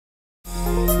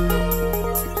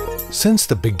Since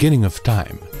the beginning of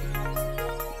time,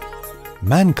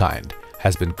 mankind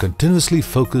has been continuously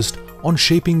focused on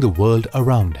shaping the world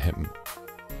around him.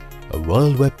 A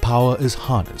world where power is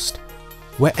harnessed,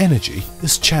 where energy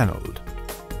is channeled.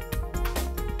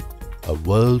 A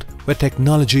world where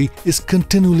technology is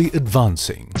continually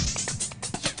advancing.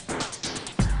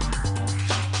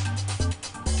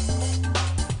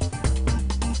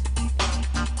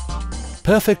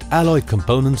 Perfect Alloy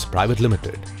Components Private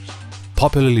Limited,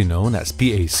 popularly known as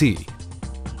PAC,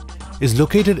 is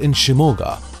located in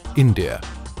Shimoga, India.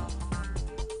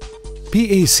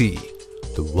 PAC,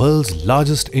 the world's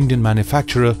largest Indian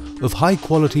manufacturer of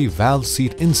high-quality valve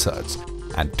seat inserts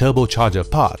and turbocharger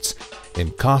parts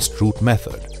in cast route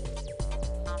method.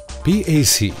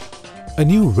 PAC, a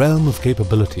new realm of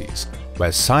capabilities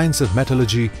where science of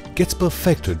metallurgy gets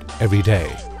perfected every day.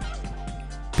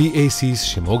 PAC's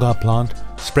Shimoga plant,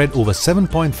 spread over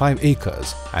 7.5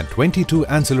 acres and 22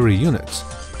 ancillary units,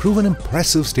 prove an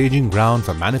impressive staging ground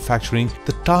for manufacturing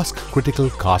the task-critical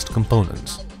cast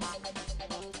components.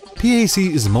 PAC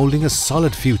is molding a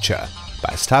solid future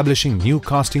by establishing new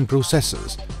casting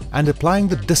processes and applying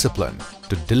the discipline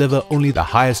to deliver only the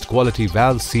highest quality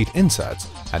valve seat inserts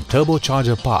and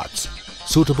turbocharger parts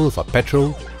suitable for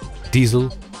petrol, diesel,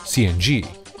 CNG,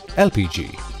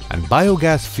 LPG and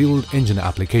biogas-fueled engine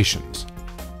applications.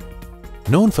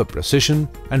 Known for precision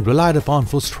and relied upon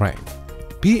for strength,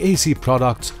 PAC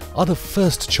products are the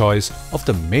first choice of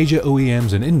the major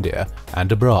OEMs in India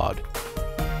and abroad.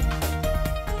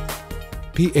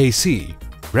 PAC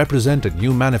represent a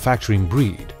new manufacturing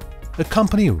breed, a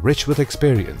company rich with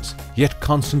experience yet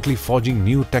constantly forging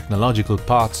new technological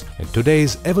paths in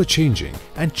today's ever-changing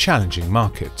and challenging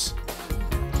markets.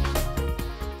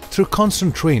 Through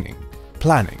constant training,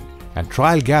 planning and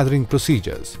trial-gathering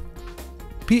procedures,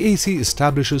 PAC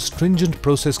establishes stringent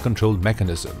process control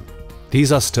mechanism.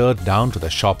 These are stirred down to the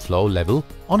shop floor level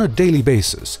on a daily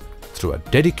basis through a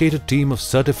dedicated team of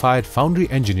certified foundry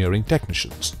engineering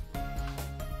technicians.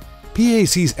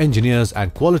 PAC's engineers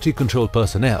and quality control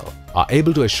personnel are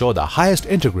able to assure the highest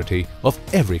integrity of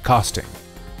every casting.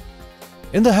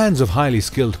 In the hands of highly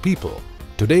skilled people,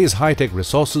 today's high-tech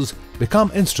resources become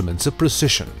instruments of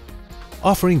precision,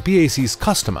 offering PAC's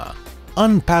customer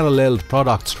unparalleled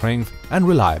product strength and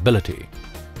reliability.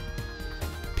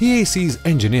 PAC's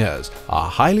engineers are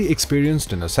highly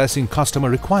experienced in assessing customer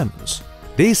requirements.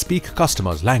 They speak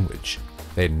customers' language.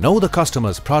 They know the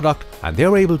customer's product and they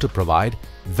are able to provide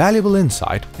valuable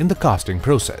insight in the casting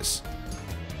process.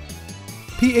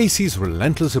 PAC's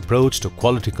relentless approach to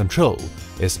quality control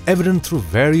is evident through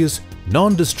various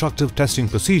non-destructive testing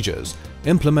procedures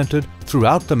implemented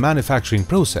throughout the manufacturing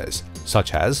process,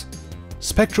 such as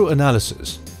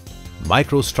spectroanalysis,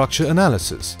 microstructure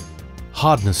analysis,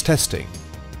 hardness testing,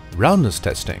 roundness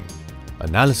testing,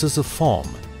 analysis of form,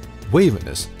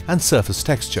 waviness and surface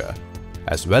texture,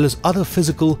 as well as other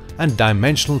physical and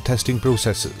dimensional testing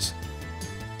processes.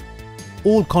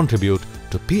 All contribute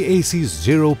to PAC's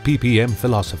zero ppm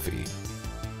philosophy.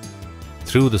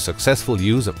 Through the successful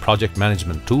use of project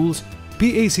management tools,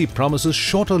 PAC promises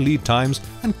shorter lead times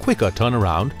and quicker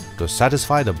turnaround to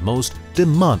satisfy the most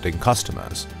demanding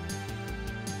customers.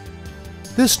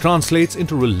 This translates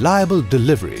into reliable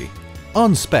delivery,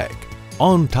 on spec,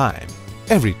 on time,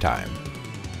 every time.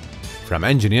 From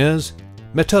engineers,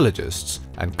 metallurgists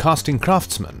and casting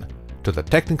craftsmen to the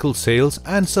technical sales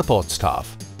and support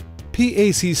staff,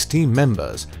 PAC's team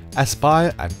members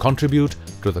aspire and contribute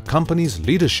to the company's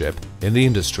leadership in the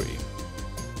industry.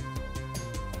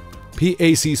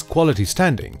 PAC's quality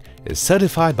standing is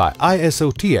certified by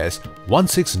ISO TS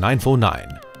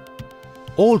 16949.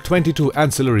 All 22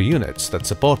 ancillary units that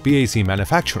support PAC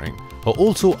manufacturing are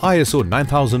also ISO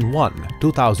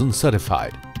 9001-2000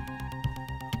 certified.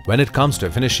 When it comes to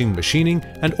finishing machining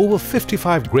and over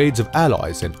 55 grades of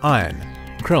alloys in iron,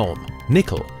 chrome,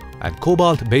 nickel and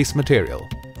cobalt base material,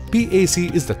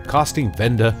 PAC is the casting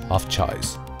vendor of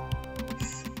choice.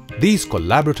 These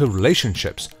collaborative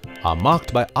relationships are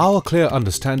marked by our clear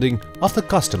understanding of the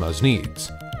customer's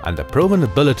needs and the proven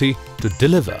ability to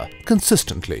deliver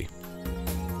consistently.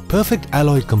 Perfect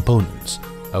Alloy Components,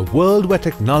 a world where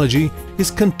technology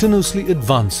is continuously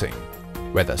advancing,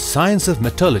 where the science of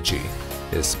metallurgy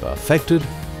is perfected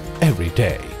every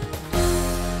day.